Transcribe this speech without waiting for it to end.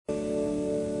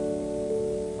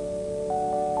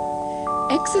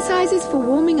Exercises for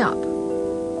warming up.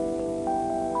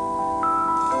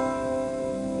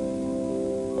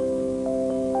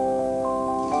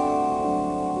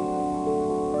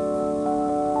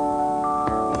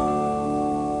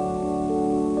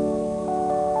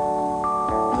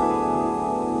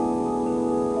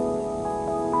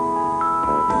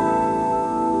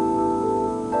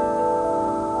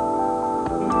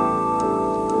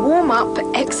 Warm up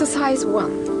exercise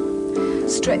 1.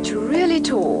 Stretch really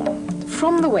tall,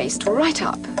 from the waist right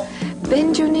up.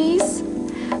 Bend your knees,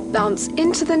 bounce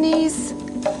into the knees,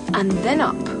 and then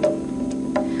up.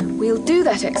 We'll do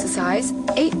that exercise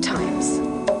 8 times.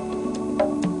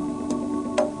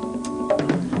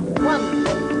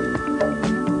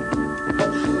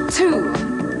 1, 2.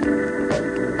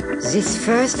 This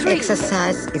first 3.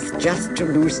 exercise is just to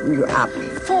loosen you up.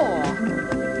 4,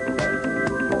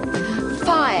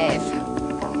 5,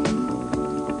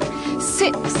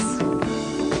 6,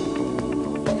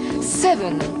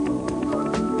 7,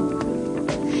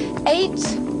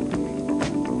 8.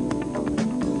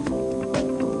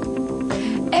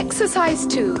 Exercise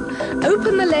 2.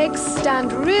 Open the legs,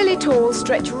 stand really tall,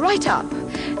 stretch right up.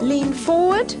 Lean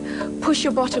forward, push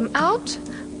your bottom out,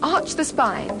 arch the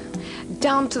spine.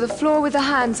 Down to the floor with the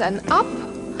hands and up.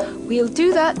 We'll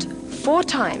do that 4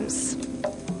 times.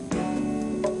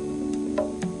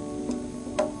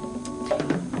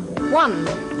 1.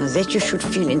 Now that you should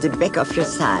feel in the back of your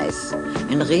thighs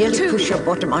and really 2. push your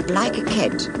bottom out like a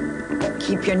cat.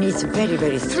 Keep your knees very,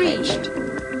 very 3. stretched.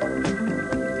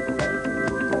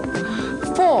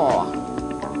 4.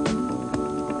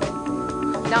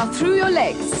 Now through your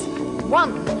legs.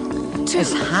 1, 2,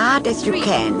 As hard as you 3,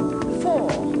 can. 4,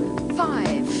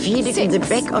 5, Feel it in the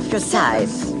back of your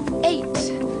thighs. 8,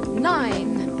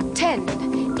 9, 10,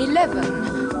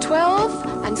 11, 12,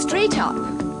 and straight up.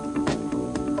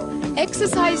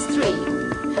 Exercise 3.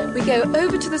 We go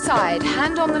over to the side,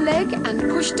 hand on the leg and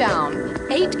push down.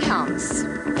 8 counts.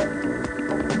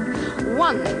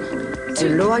 1, 2, The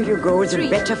lower you go, the 3,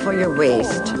 better for your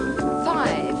waist. 4,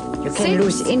 5, You can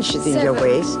lose inches in your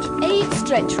waist. 8.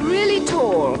 Stretch really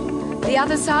tall. The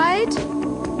other side.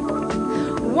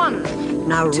 1.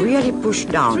 Now 2, really push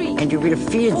down 3, and you will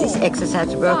feel this 4,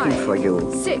 exercise working 5, for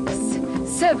you. 6,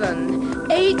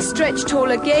 7, 8. Stretch tall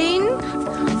again.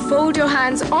 Fold your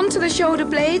hands onto the shoulder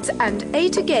blades and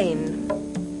 8 again.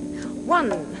 1,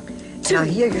 2. Now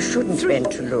here you shouldn't 3,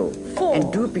 bend too low. 4,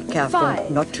 And do be careful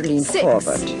 5, not to lean 6,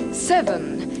 forward.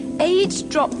 7, 8.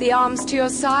 Drop the arms to your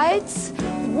sides.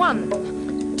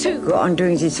 1, 2. Go on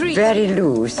doing this 3, very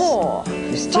loose. 4.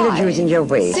 You're still 5, using your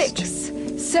waist. 6,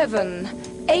 7,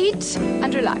 8,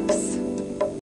 and relax.